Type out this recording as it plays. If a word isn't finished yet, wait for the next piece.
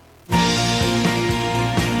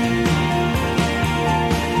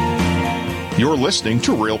You're listening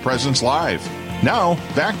to Real Presence Live. Now,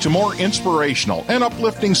 back to more inspirational and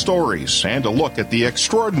uplifting stories and a look at the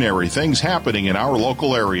extraordinary things happening in our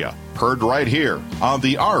local area. Heard right here on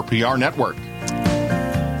the RPR Network.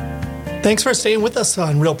 Thanks for staying with us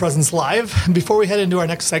on Real Presence Live. Before we head into our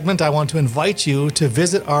next segment, I want to invite you to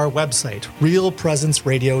visit our website,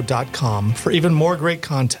 realpresenceradio.com, for even more great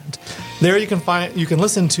content. There you can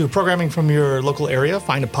listen to programming from your local area,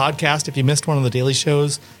 find a podcast if you missed one of the daily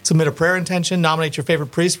shows, submit a prayer intention, nominate your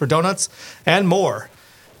favorite priest for donuts, and more.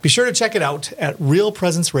 Be sure to check it out at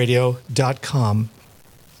realpresenceradio.com.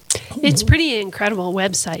 It's a pretty incredible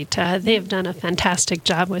website. They have done a fantastic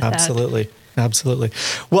job with that. Absolutely.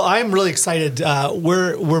 Well, I'm really excited.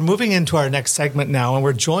 We're moving into our next segment now, and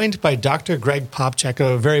we're joined by Dr. Greg Popcak,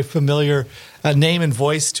 a very familiar name and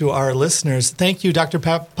voice to our listeners. Thank you, Dr.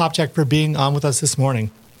 Popcak, for being on with us this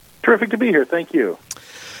morning. Terrific to be here. Thank you.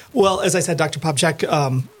 Well, as I said, Dr.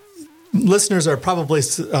 Popcak, listeners are probably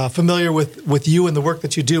familiar with you and the work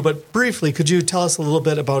that you do, but briefly, could you tell us a little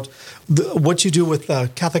bit about what you do with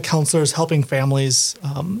Catholic counselors helping families?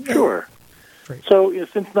 Sure. So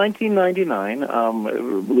since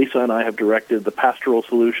 1999, Lisa and I have directed the Pastoral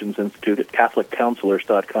Solutions Institute at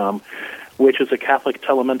CatholicCounselors.com, which is a Catholic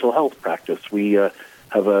telemental health practice. We have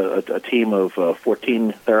a team of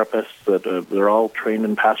 14 therapists that they're all trained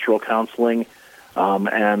in pastoral counseling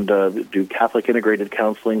and do Catholic integrated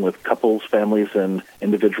counseling with couples, families, and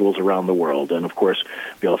individuals around the world. And, of course,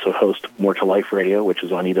 we also host More to Life Radio, which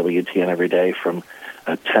is on EWTN every day from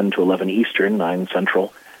 10 to 11 Eastern, 9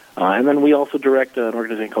 Central. And then we also direct an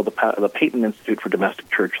organization called the Peyton Institute for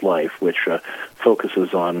Domestic Church Life, which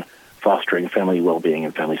focuses on fostering family well-being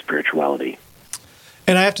and family spirituality.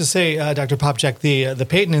 And I have to say, Dr. Popcak, the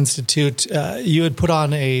Peyton Institute, you had put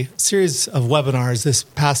on a series of webinars this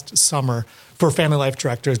past summer for family life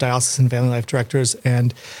directors, diocesan family life directors,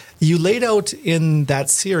 and you laid out in that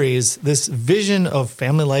series this vision of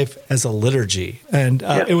family life as a liturgy, and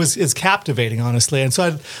it's captivating, honestly. And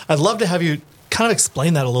so I'd love to have you kind of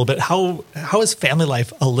explain that a little bit. How is family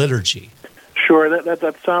life a liturgy? Sure,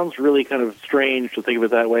 that sounds really kind of strange to think of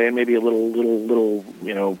it that way, and maybe a little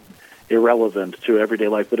irrelevant to everyday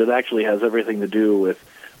life. But it actually has everything to do with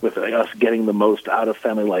us getting the most out of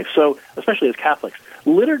family life. So, especially as Catholics,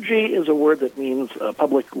 liturgy is a word that means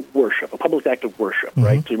public worship, a public act of worship,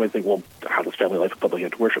 right? So you might think, well, how does family life a public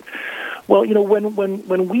act of worship? Well,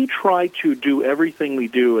 when we try to do everything we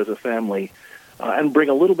do as a family. And bring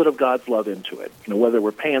a little bit of God's love into it. Whether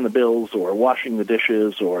we're paying the bills or washing the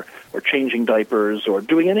dishes or changing diapers or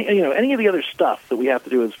doing any of the other stuff that we have to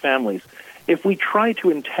do as families, if we try to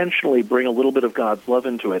intentionally bring a little bit of God's love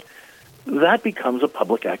into it, that becomes a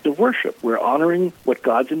public act of worship. We're honoring what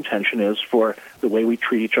God's intention is for the way we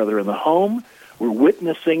treat each other in the home. We're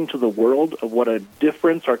witnessing to the world of what a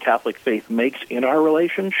difference our Catholic faith makes in our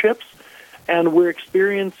relationships, and we're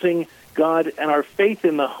experiencing God and our faith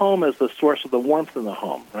in the home as the source of the warmth in the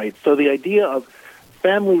home, right? So the idea of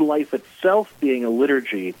family life itself being a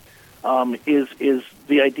liturgy is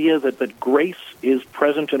the idea that grace is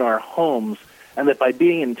present in our homes, and that by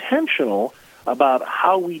being intentional about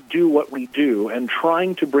how we do what we do and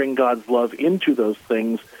trying to bring God's love into those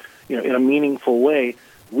things, in a meaningful way,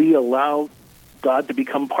 we allow God to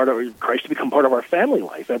become Christ to become part of our family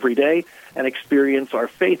life every day and experience our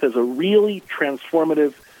faith as a really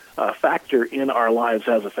transformative factor in our lives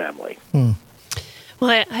as a family. Well,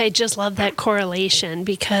 I just love that correlation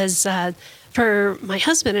because for my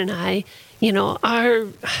husband and I, our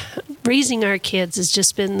raising our kids has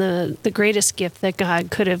just been the greatest gift that God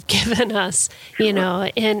could have given us,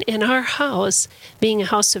 and in our house, being a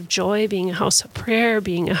house of joy, being a house of prayer,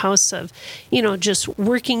 being a house of, just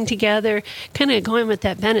working together, kind of going with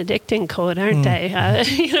that Benedictine code, aren't they?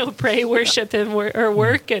 Pray, worship, and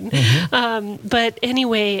work. And but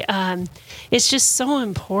anyway, it's just so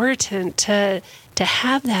important to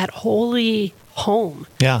have that holy home.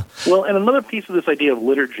 Yeah. Well, and another piece of this idea of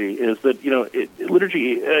liturgy is that,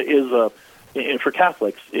 liturgy is, for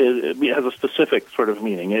Catholics, it has a specific sort of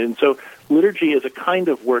meaning. And so liturgy is a kind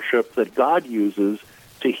of worship that God uses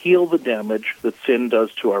to heal the damage that sin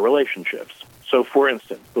does to our relationships. So, for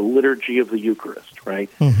instance, the liturgy of the Eucharist, right?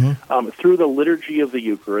 Through the liturgy of the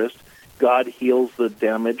Eucharist, God heals the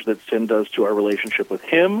damage that sin does to our relationship with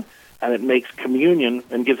Him, and it makes communion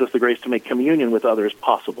and gives us the grace to make communion with others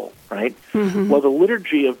possible, right? Well, the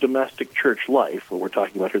liturgy of domestic church life, what we're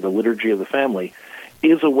talking about here, the liturgy of the family,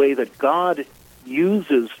 is a way that God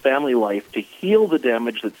uses family life to heal the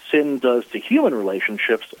damage that sin does to human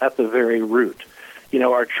relationships at the very root.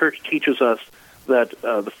 Our church teaches us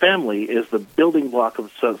the family is the building block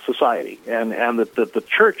of society, and that the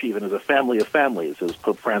church even is a family of families, as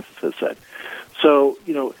Pope Francis has said. So,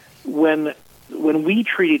 when we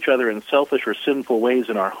treat each other in selfish or sinful ways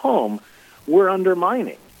in our home, we're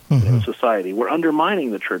undermining society. We're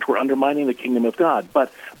undermining the church. We're undermining the kingdom of God.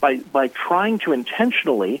 But by trying to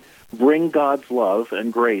intentionally bring God's love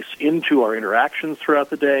and grace into our interactions throughout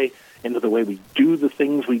the day, into the way we do the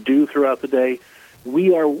things we do throughout the day,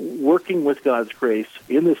 we are working with God's grace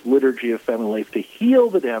in this liturgy of family life to heal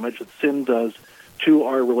the damage that sin does to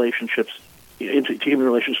our relationships, to human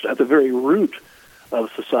relationships at the very root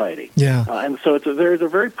of society. Yeah. And so there's a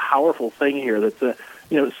very powerful thing here that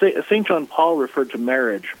St. John Paul referred to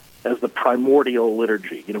marriage as the primordial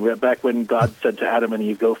liturgy. Back when God said to Adam and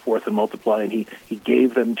Eve, "Go forth and multiply," and he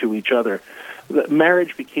gave them to each other,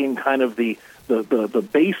 marriage became kind of the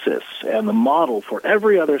basis and the model for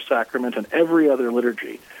every other sacrament and every other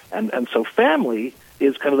liturgy. And so family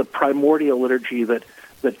is kind of the primordial liturgy that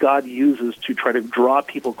God uses to try to draw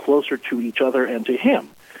people closer to each other and to Him.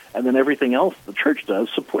 And then everything else the church does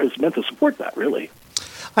is meant to support that, really.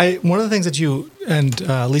 One of the things that you and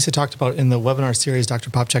Lisa talked about in the webinar series, Dr.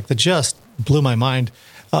 Popcak, that just blew my mind.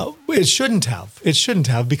 It shouldn't have,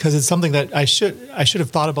 because it's something that I should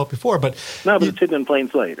have thought about before. But it's hidden in plain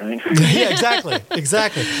sight, right? Yeah,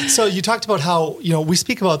 exactly. So you talked about how we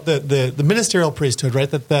speak about the ministerial priesthood, right?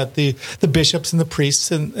 That the bishops and the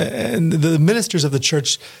priests and the ministers of the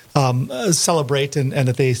church celebrate and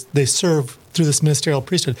that they serve through this ministerial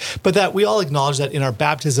priesthood, but that we all acknowledge that in our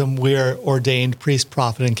baptism we're ordained priest,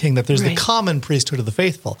 prophet, and king. That there's the common priesthood of the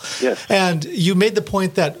faithful. Yes. And you made the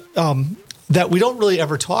point that we don't really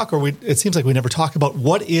ever talk, it seems like we never talk about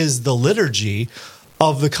what is the liturgy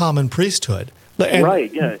of the common priesthood.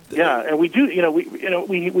 Right. Yeah. And we do.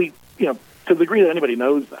 We to the degree that anybody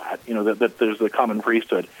knows that there's the common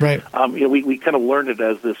priesthood. Right. We kind of learned it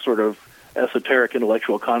as this sort of esoteric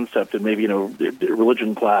intellectual concept in maybe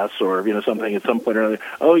religion class or something at some point or another.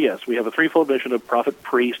 Oh yes, we have a threefold mission of prophet,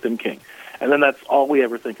 priest, and king, and then that's all we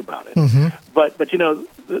ever think about it. Mm-hmm. But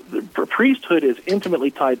the priesthood is intimately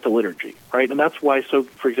tied to liturgy, right? And that's why. So,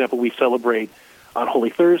 for example, we celebrate on Holy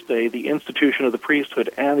Thursday the institution of the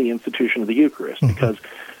priesthood and the institution of the Eucharist, because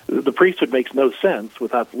the priesthood makes no sense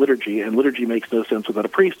without the liturgy, and liturgy makes no sense without a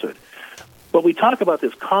priesthood. But we talk about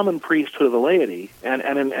this common priesthood of the laity, and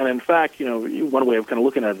in fact, one way of kind of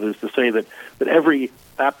looking at it is to say that every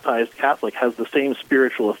baptized Catholic has the same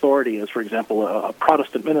spiritual authority as, for example, a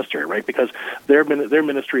Protestant minister, right? Because their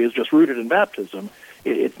ministry is just rooted in baptism;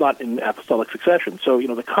 it's not in apostolic succession. So,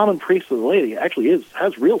 the common priesthood of the laity actually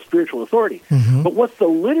has real spiritual authority. Mm-hmm. But what's the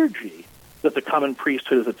liturgy that the common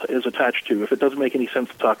priesthood is attached to? If it doesn't make any sense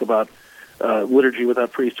to talk about liturgy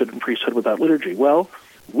without priesthood and priesthood without liturgy, well,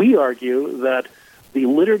 we argue that the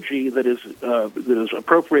liturgy that is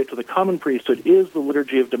appropriate to the common priesthood is the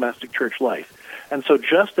liturgy of domestic church life. And so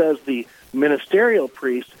just as the ministerial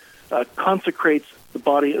priest consecrates the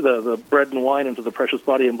body, the bread and wine into the precious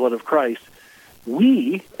body and blood of Christ,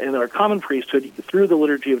 we, in our common priesthood, through the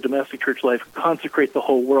liturgy of domestic church life, consecrate the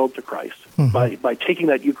whole world to Christ by taking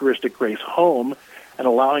that Eucharistic grace home and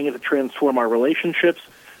allowing it to transform our relationships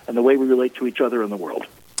and the way we relate to each other in the world.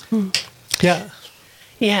 Yeah.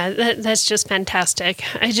 Yeah, that's just fantastic.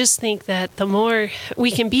 I just think that the more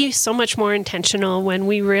we can be so much more intentional when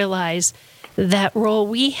we realize that role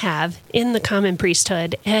we have in the common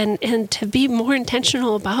priesthood, and to be more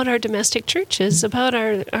intentional about our domestic churches, about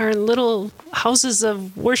our little houses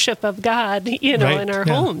of worship of God, in our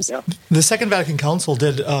homes. Yeah. The Second Vatican Council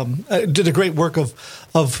did a great work of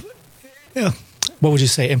what would you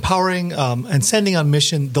say, empowering and sending on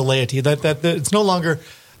mission the laity. That it's no longer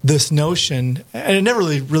this notion, and it never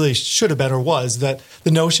really should have been or was, that the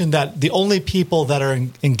notion that the only people that are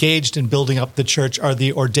engaged in building up the church are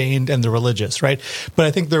the ordained and the religious, right? But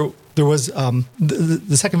I think there was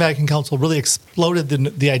the Second Vatican Council really exploded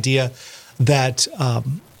the idea that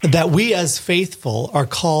we as faithful are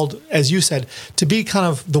called, as you said, to be kind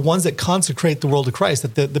of the ones that consecrate the world to Christ.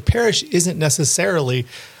 That the parish isn't necessarily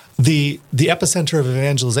the epicenter of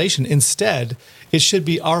evangelization. Instead, it should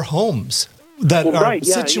be our homes that are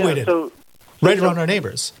situated right around our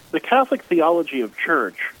neighbors. The Catholic theology of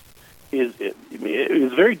church is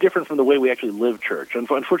very different from the way we actually live church.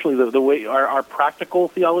 Unfortunately, the way our practical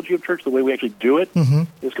theology of church, the way we actually do it,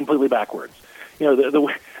 is completely backwards.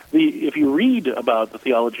 If you read about the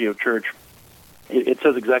theology of church, it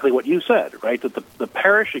says exactly what you said, right? That the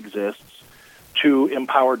parish exists to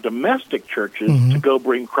empower domestic churches to go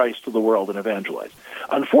bring Christ to the world and evangelize.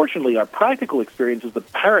 Unfortunately, our practical experience is the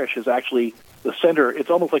parish is actually the center, it's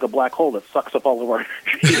almost like a black hole that sucks up all of our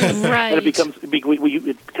energy. Right. And it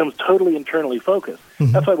becomes totally internally focused.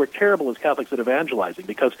 That's why we're terrible as Catholics at evangelizing,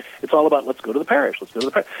 because it's all about, let's go to the parish, let's go to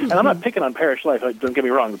the parish. And I'm not picking on parish life, don't get me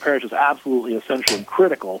wrong. The parish is absolutely essential and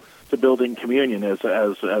critical to building communion as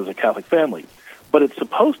a Catholic family. But it's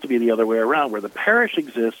supposed to be the other way around, where the parish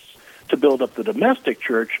exists to build up the domestic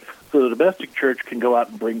church, so the domestic church can go out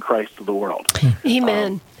and bring Christ to the world.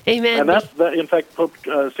 Amen. Amen. And that's in fact, Pope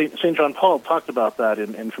St. John Paul talked about that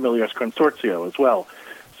in Familiaris Consortio as well.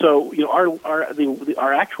 So,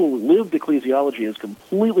 our actual lived ecclesiology is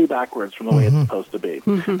completely backwards from the way it's supposed to be.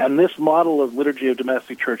 And this model of liturgy of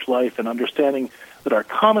domestic church life and understanding that our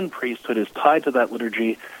common priesthood is tied to that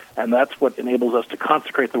liturgy, and that's what enables us to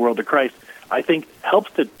consecrate the world to Christ, I think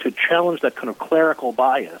helps to challenge that kind of clerical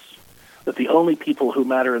bias that the only people who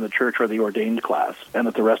matter in the church are the ordained class, and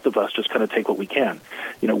that the rest of us just kind of take what we can.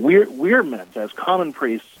 We're meant as common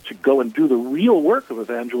priests to go and do the real work of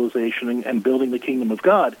evangelization and building the kingdom of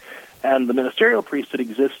God, and the ministerial priesthood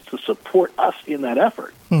exists to support us in that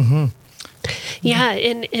effort. Yeah,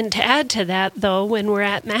 and to add to that, though, when we're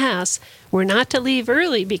at Mass, we're not to leave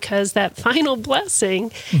early, because that final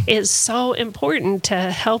blessing is so important to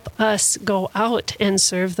help us go out and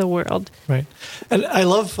serve the world. Right. And I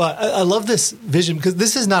love this vision, because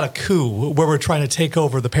this is not a coup where we're trying to take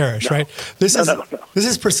over the parish, right? This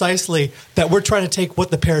is precisely that we're trying to take what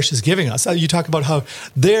the parish is giving us. You talk about how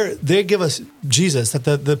they give us Jesus, that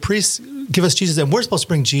the priests give us Jesus, and we're supposed to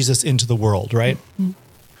bring Jesus into the world, right?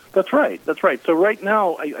 That's right. So right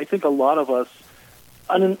now, I think a lot of us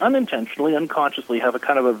unintentionally, unconsciously have a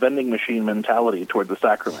kind of a vending machine mentality toward the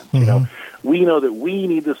sacrament. We know that we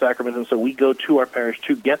need the sacrament, and so we go to our parish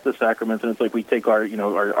to get the sacrament, and it's like we take our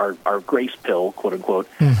grace pill, quote unquote,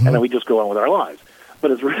 and then we just go on with our lives.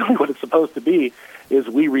 But it's really what it's supposed to be is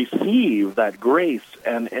we receive that grace,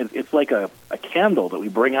 and it's like a candle that we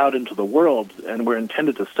bring out into the world, and we're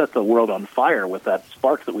intended to set the world on fire with that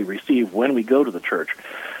spark that we receive when we go to the church.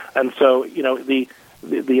 And so, the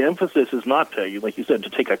emphasis is not to, like you said,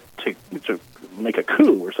 to make a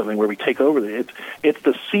coup or something where we take over. It's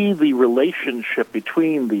to see the relationship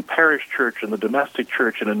between the parish church and the domestic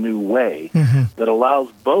church in a new way that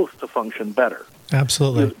allows both to function better.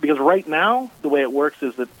 Absolutely. Because right now, the way it works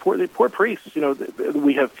is that the poor priests,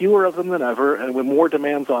 we have fewer of them than ever, and with more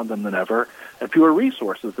demands on them than ever, and fewer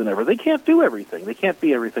resources than ever. They can't do everything. They can't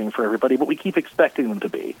be everything for everybody, but we keep expecting them to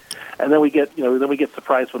be. And then we get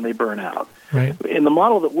surprised when they burn out. Right. In the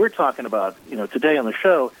model that we're talking about, today on the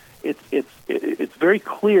show, it's very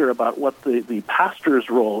clear about what the pastor's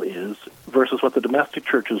role is versus what the domestic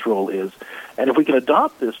church's role is. And if we can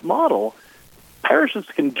adopt this model, parishes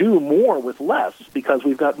can do more with less because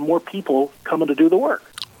we've got more people coming to do the work.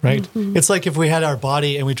 Right. It's like if we had our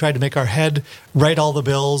body and we tried to make our head write all the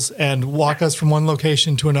bills and walk us from one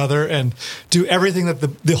location to another and do everything that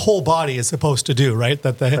the whole body is supposed to do, right?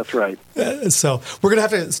 That's right. So we're going to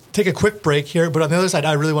have to take a quick break here. But on the other side,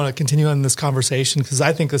 I really want to continue on this conversation because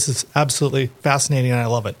I think this is absolutely fascinating and I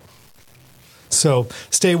love it. So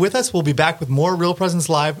stay with us. We'll be back with more Real Presence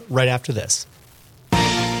Live right after this.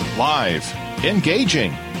 Live,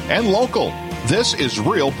 engaging, and local. This is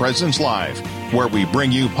Real Presence Live, where we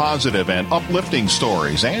bring you positive and uplifting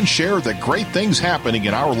stories and share the great things happening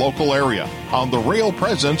in our local area on the Real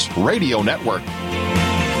Presence Radio Network.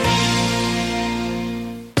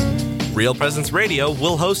 Real Presence Radio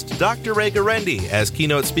will host Dr. Ray Guarendi as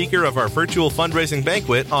keynote speaker of our virtual fundraising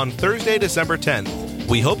banquet on Thursday, December 10th.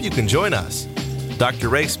 We hope you can join us. Dr.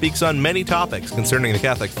 Ray speaks on many topics concerning the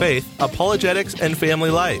Catholic faith, apologetics, and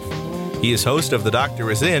family life. He is host of The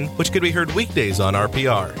Doctor Is In, which can be heard weekdays on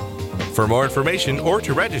RPR. For more information or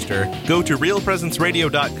to register, go to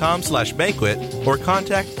realpresenceradio.com/banquet or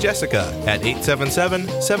contact Jessica at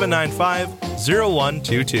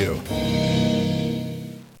 877-795-0122.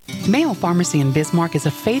 Mayo Pharmacy in Bismarck is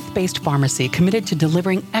a faith-based pharmacy committed to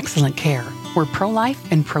delivering excellent care. We're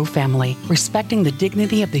pro-life and pro-family, respecting the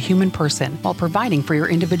dignity of the human person while providing for your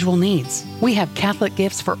individual needs. We have Catholic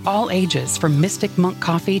gifts for all ages, from Mystic Monk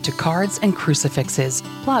coffee to cards and crucifixes.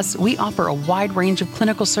 Plus, we offer a wide range of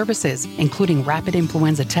clinical services, including rapid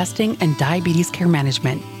influenza testing and diabetes care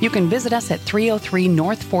management. You can visit us at 303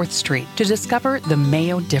 North 4th Street to discover the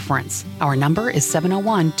Mayo difference. Our number is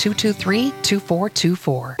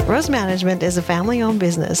 701-223-2424. Rose Management is a family-owned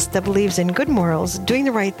business that believes in good morals, doing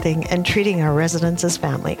the right thing, and treating our residents as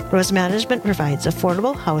family. Rose Management provides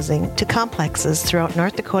affordable housing to complexes throughout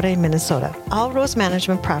North Dakota and Minnesota. All Rose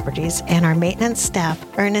Management properties and our maintenance staff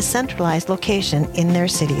are in a centralized location in their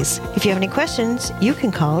cities. If you have any questions, you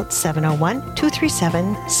can call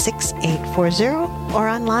 701-237-6840 or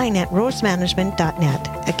online at rosemanagement.net.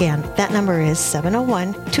 Again, that number is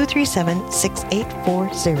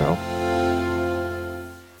 701-237-6840.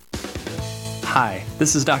 Hi,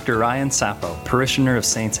 this is Dr. Ryan Sapo, parishioner of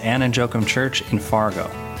Saints Anne and Joachim Church in Fargo.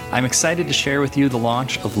 I'm excited to share with you the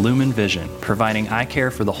launch of Lumen Vision, providing eye care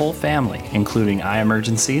for the whole family, including eye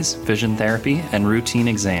emergencies, vision therapy, and routine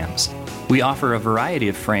exams. We offer a variety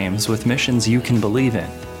of frames with missions you can believe in,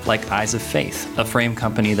 like Eyes of Faith, a frame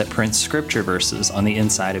company that prints scripture verses on the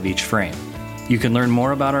inside of each frame. You can learn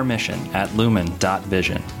more about our mission at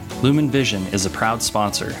lumen.vision. Lumen Vision is a proud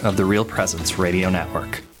sponsor of the Real Presence Radio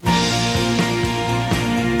Network.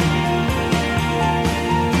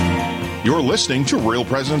 You're listening to Real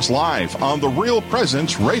Presence Live on the Real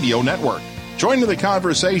Presence Radio Network. Join in the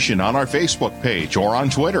conversation on our Facebook page or on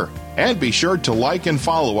Twitter. And be sure to like and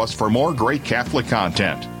follow us for more great Catholic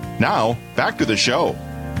content. Now, back to the show.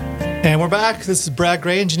 And we're back. This is Brad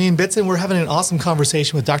Gray and Janine Bitson. We're having an awesome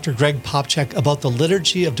conversation with Dr. Greg Popcak about the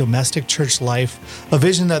liturgy of domestic church life, a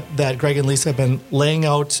vision that Greg and Lisa have been laying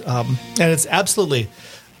out, and it's absolutely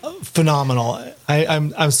phenomenal.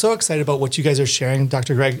 I'm so excited about what you guys are sharing,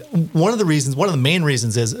 Dr. Greg. One of the main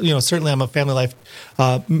reasons is, certainly I'm a family life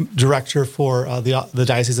director for the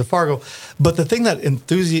Diocese of Fargo, but the thing that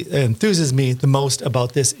enthuses me the most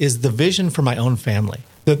about this is the vision for my own family.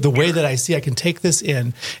 The way that I see I can take this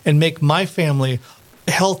in and make my family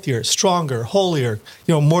healthier, stronger, holier,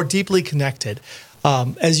 more deeply connected.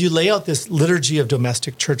 As you lay out this liturgy of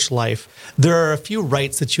domestic church life, there are a few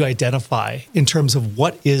rites that you identify in terms of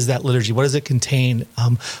what is that liturgy, what does it contain,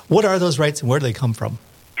 what are those rites, and where do they come from?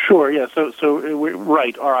 Sure, yeah. So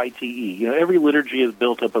rite, R-I-T-E. Every liturgy is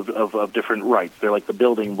built up of different rites. They're like the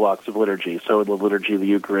building blocks of liturgy. So the liturgy of the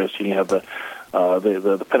Eucharist, you have the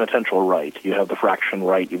penitential rite, you have the fraction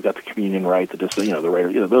rite, you've got the communion rite, the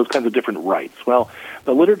rite, those kinds of different rites. Well,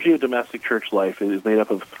 the liturgy of domestic church life is made up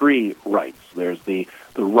of three rites. There's the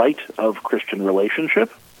rite of Christian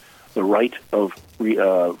relationship, the rite of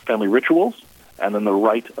family rituals, and then the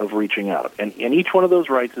rite of reaching out. And each one of those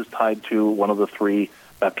rites is tied to one of the three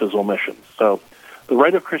baptismal missions. So the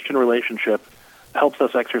rite of Christian relationship helps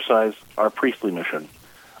us exercise our priestly mission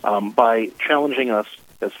by challenging us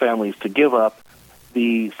as families to give up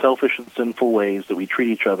the selfish and sinful ways that we treat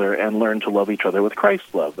each other and learn to love each other with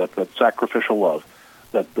Christ's love, that sacrificial love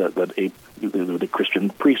that the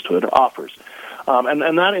Christian priesthood offers.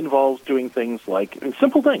 And that involves doing things like,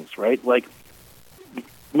 simple things, right? Like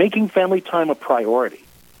making family time a priority,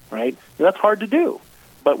 right? That's hard to do.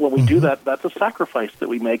 But when we do that, that's a sacrifice that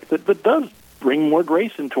we make that does bring more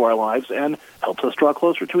grace into our lives and helps us draw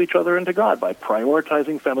closer to each other and to God by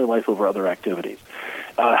prioritizing family life over other activities.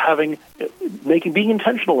 Being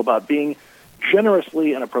intentional about being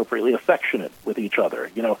generously and appropriately affectionate with each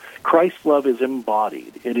other. Christ's love is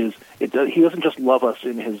embodied. He doesn't just love us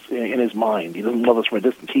in his mind. He doesn't love us from a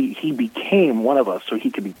distance. He became one of us so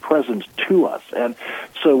he could be present to us. And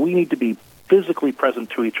so we need to be physically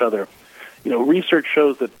present to each other. Research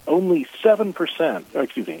shows that only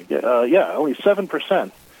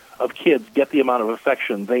 7% of kids get the amount of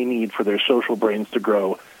affection they need for their social brains to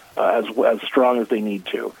grow as strong as they need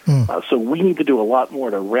to. So we need to do a lot more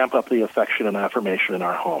to ramp up the affection and affirmation in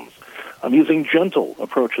our homes. Using gentle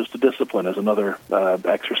approaches to discipline is another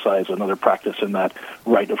exercise, another practice in that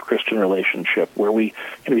rite of Christian relationship, where we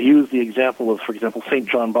use the example of, for example, St.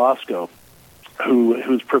 John Bosco,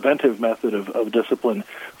 whose preventive method of discipline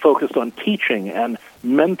focused on teaching and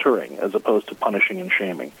mentoring as opposed to punishing and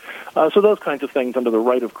shaming. So those kinds of things under the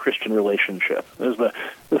rite of Christian relationship. There's the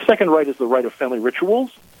second rite is the rite of family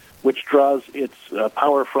rituals, which draws its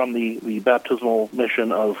power from the baptismal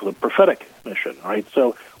mission of the prophetic mission, right?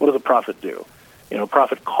 So what does a prophet do? A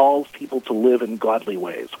prophet calls people to live in godly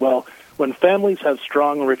ways. Well, when families have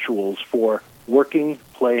strong rituals for working,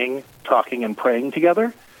 playing, talking, and praying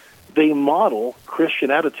together, they model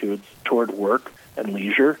Christian attitudes toward work and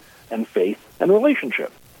leisure and faith and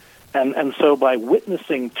relationship. And so by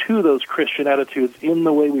witnessing to those Christian attitudes in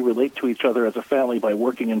the way we relate to each other as a family by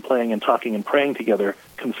working and playing and talking and praying together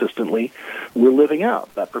consistently, we're living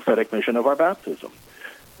out that prophetic mission of our baptism.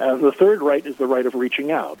 And the third rite is the rite of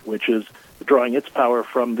reaching out, which is drawing its power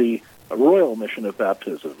from the royal mission of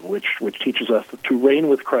baptism, which teaches us that to reign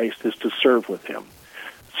with Christ is to serve with him.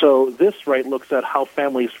 So this rite looks at how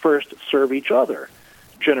families first serve each other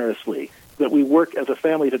generously, that we work as a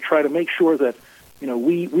family to try to make sure that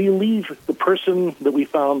we leave the person that we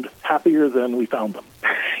found happier than we found them.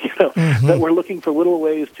 That we're looking for little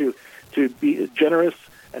ways to be generous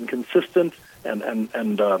and consistent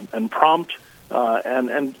and prompt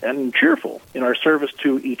and cheerful in our service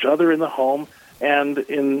to each other in the home and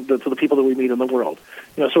to the people that we meet in the world.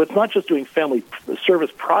 So it's not just doing family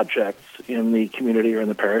service projects in the community or in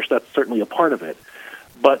the parish. That's certainly a part of it.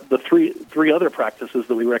 But the three other practices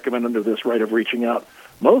that we recommend under this rite of reaching out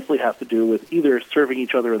mostly have to do with either serving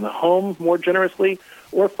each other in the home more generously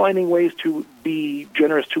or finding ways to be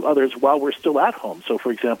generous to others while we're still at home. So,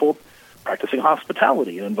 for example, practicing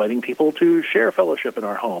hospitality and inviting people to share fellowship in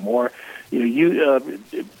our home, or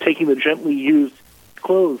taking the gently used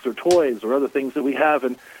clothes or toys or other things that we have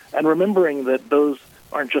and remembering that those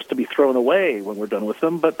aren't just to be thrown away when we're done with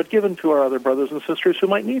them, but given to our other brothers and sisters who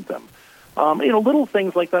might need them. Little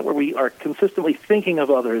things like that where we are consistently thinking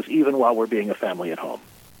of others even while we're being a family at home.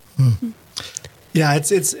 Mm. Yeah,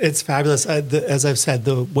 it's fabulous. As I've said,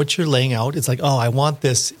 what you're laying out, it's like, oh, I want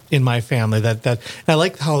this in my family. And I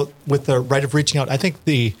like how with the rite of reaching out, I think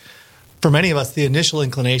for many of us, the initial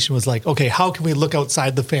inclination was like, okay, how can we look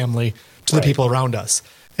outside the family to the people around us?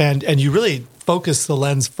 And you really focus the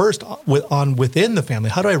lens first on within the family.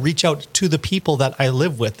 How do I reach out to the people that I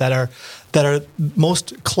live with that are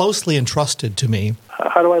most closely entrusted to me?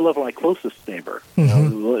 How do I love my closest neighbor?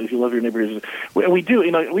 Mm-hmm. If you love your neighbors, we do.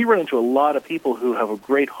 We run into a lot of people who have a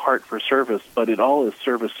great heart for service, but it all is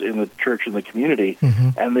service in the church and the community,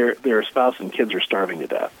 and their spouse and kids are starving to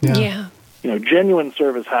death. Yeah. Genuine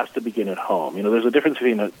service has to begin at home. There's a difference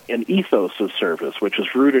between an ethos of service, which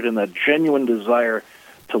is rooted in that genuine desire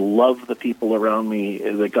to love the people around me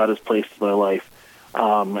that God has placed in my life,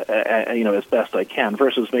 as best I can,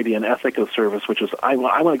 versus maybe an ethic of service, which is I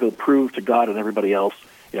want to go prove to God and everybody else,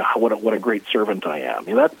 what a great servant I am.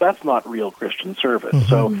 That's not real Christian service.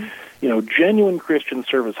 Mm-hmm. So, genuine Christian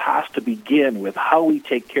service has to begin with how we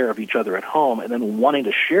take care of each other at home, and then wanting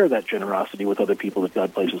to share that generosity with other people that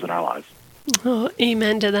God places in our lives. Oh,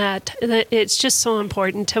 amen to that. It's just so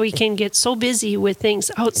important how we can get so busy with things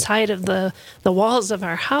outside of the walls of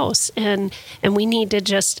our house. And we need to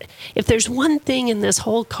just, if there's one thing in this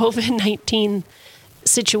whole COVID-19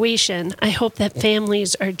 situation, I hope that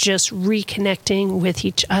families are just reconnecting with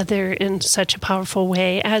each other in such a powerful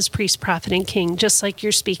way as priest, prophet, and king, just like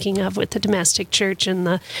you're speaking of with the domestic church and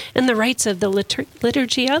the rites of the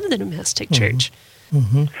liturgy of the domestic church.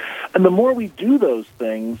 Mm-hmm. And the more we do those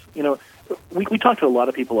things, we talk to a lot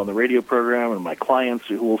of people on the radio program and my clients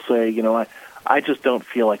who will say, I just don't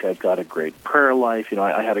feel like I've got a great prayer life.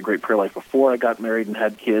 I had a great prayer life before I got married and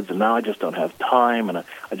had kids, and now I just don't have time, and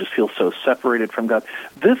I just feel so separated from God.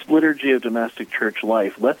 This liturgy of domestic church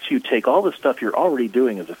life lets you take all the stuff you're already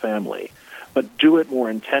doing as a family, but do it more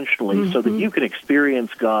intentionally so that you can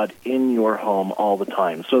experience God in your home all the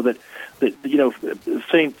time. So that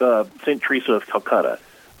Saint Teresa of Calcutta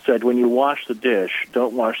said, when you wash the dish,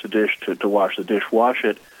 don't wash the dish to wash the dish. Wash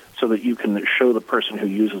it so that you can show the person who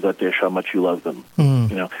uses that dish how much you love them.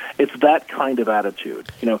 It's that kind of attitude.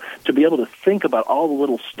 To be able to think about all the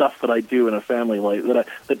little stuff that I do in a family life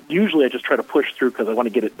that usually I just try to push through because I want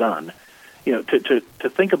to get it done. To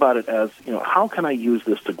think about it as, how can I use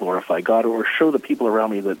this to glorify God or show the people around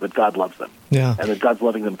me that God loves them and that God's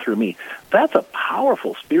loving them through me. That's a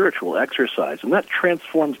powerful spiritual exercise, and that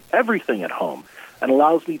transforms everything at home and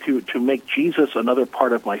allows me to make Jesus another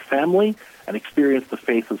part of my family and experience the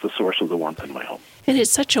faith as the source of the warmth in my home. And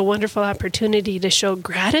it's such a wonderful opportunity to show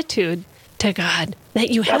gratitude to God that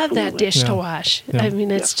you have that dish to wash. Yeah. I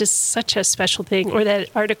mean, it's just such a special thing. Or that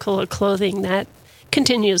article of clothing that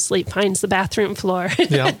continuously finds the bathroom floor.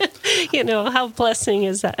 Yeah. How blessing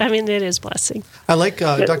is that? I mean, it is blessing. I like,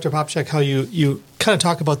 Dr. Popcak, how you kind of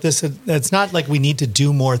talk about this. It's not like we need to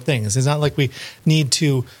do more things. It's not like we need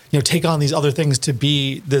to, take on these other things to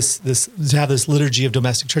be to have this liturgy of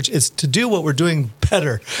domestic church. It's to do what we're doing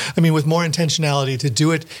better. I mean, with more intentionality, to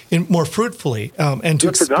do it more fruitfully, and to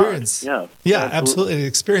experience. Yeah, absolutely.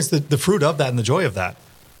 Experience the fruit of that and the joy of that.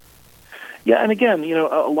 Yeah, and again,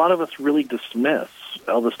 a lot of us really dismiss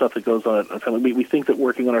all the stuff that goes on in our family. We think that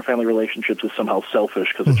working on our family relationships is somehow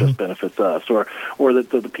selfish because it just benefits us, or that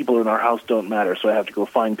the people in our house don't matter, so I have to go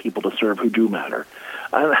find people to serve who do matter.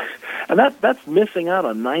 And that's missing out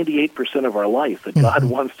on 98% of our life that God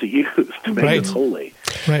wants to use to make us holy.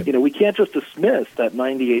 Right. We can't just dismiss that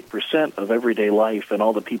 98% of everyday life and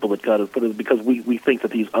all the people that God has put in because we think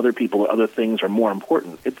that these other people or other things are more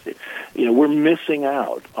important. We're missing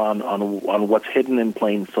out on what's hidden in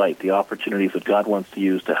plain sight, the opportunities that God wants to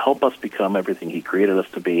use to help us become everything He created us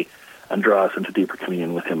to be and draw us into deeper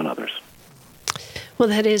communion with Him and others. Well,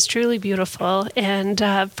 that is truly beautiful. And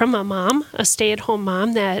from a mom, a stay-at-home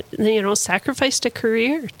mom that, sacrificed a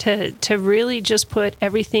career to really just put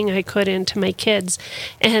everything I could into my kids.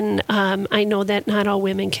 And I know that not all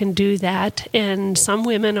women can do that. And some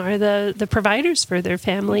women are the providers for their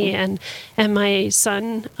family. And my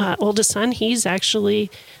son, oldest son, he's actually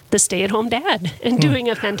the stay-at-home dad and doing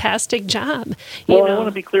a fantastic job. I want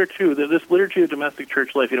to be clear, too, that this liturgy of domestic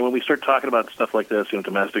church life, when we start talking about stuff like this,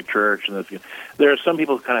 domestic church, and this, there are some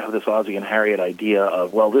people who kind of have this Ozzie and Harriet idea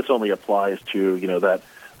of, well, this only applies to,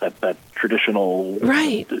 that traditional...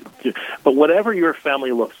 Right. But whatever your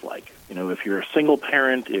family looks like, if you're a single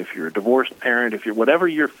parent, if you're a divorced parent, if you're whatever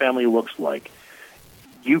your family looks like,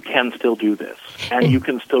 you can still do this. And you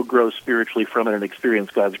can still grow spiritually from it and experience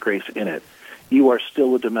God's grace in it. You are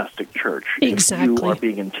still a domestic church. Exactly. If you are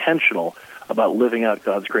being intentional about living out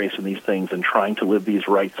God's grace in these things and trying to live these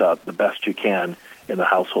rights out the best you can in the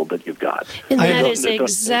household that you've got. And that is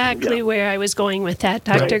exactly where I was going with that,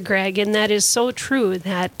 Dr. Right. Greg. And that is so true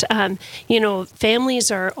that,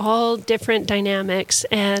 families are all different dynamics.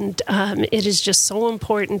 And it is just so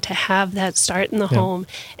important to have that start in the home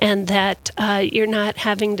and that you're not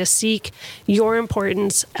having to seek your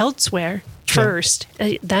importance elsewhere. First,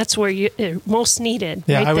 that's where you're most needed.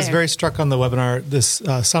 Yeah, right I was there. very struck on the webinar this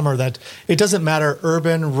summer that it doesn't matter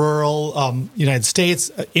urban, rural, United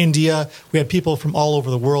States, India. We had people from all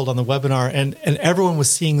over the world on the webinar, and everyone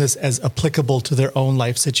was seeing this as applicable to their own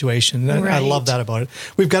life situation. And I love that about it.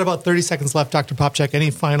 We've got about 30 seconds left, Dr. Popcak.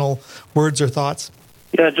 Any final words or thoughts?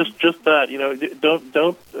 Yeah, just that.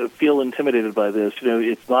 Don't feel intimidated by this.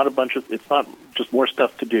 It's not it's not just more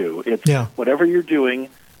stuff to do. It's whatever you're doing.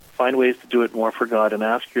 Find ways to do it more for God, and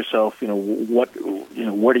ask yourself, what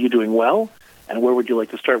are you doing well, and where would you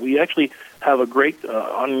like to start? We actually have a great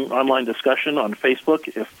online discussion on Facebook.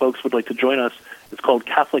 If folks would like to join us, it's called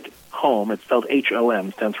Catholic Home. It's spelled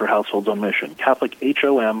HOM, stands for Households on Mission. Catholic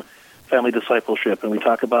HOM, Family Discipleship, and we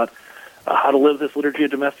talk about how to live this liturgy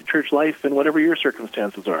of domestic church life in whatever your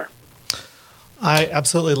circumstances are. I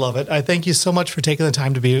absolutely love it. I thank you so much for taking the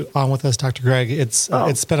time to be on with us, Dr. Greg. It's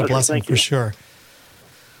been a blessing for sure.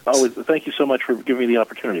 Thank you so much for giving me the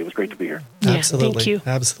opportunity. It was great to be here. Yeah, Absolutely. thank you.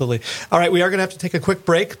 Absolutely. All right, we are going to have to take a quick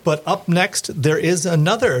break, but up next, there is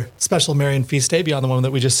another special Marian feast day beyond the one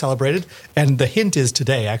that we just celebrated. And the hint is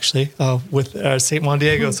today, actually, with St. Juan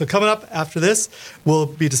Diego. So coming up after this, we'll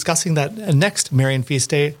be discussing that next Marian feast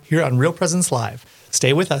day here on Real Presence Live.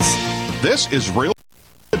 Stay with us. This is Real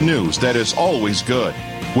News that is always good.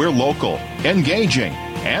 We're local, engaging,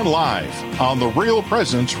 and live on the Real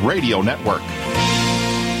Presence Radio Network.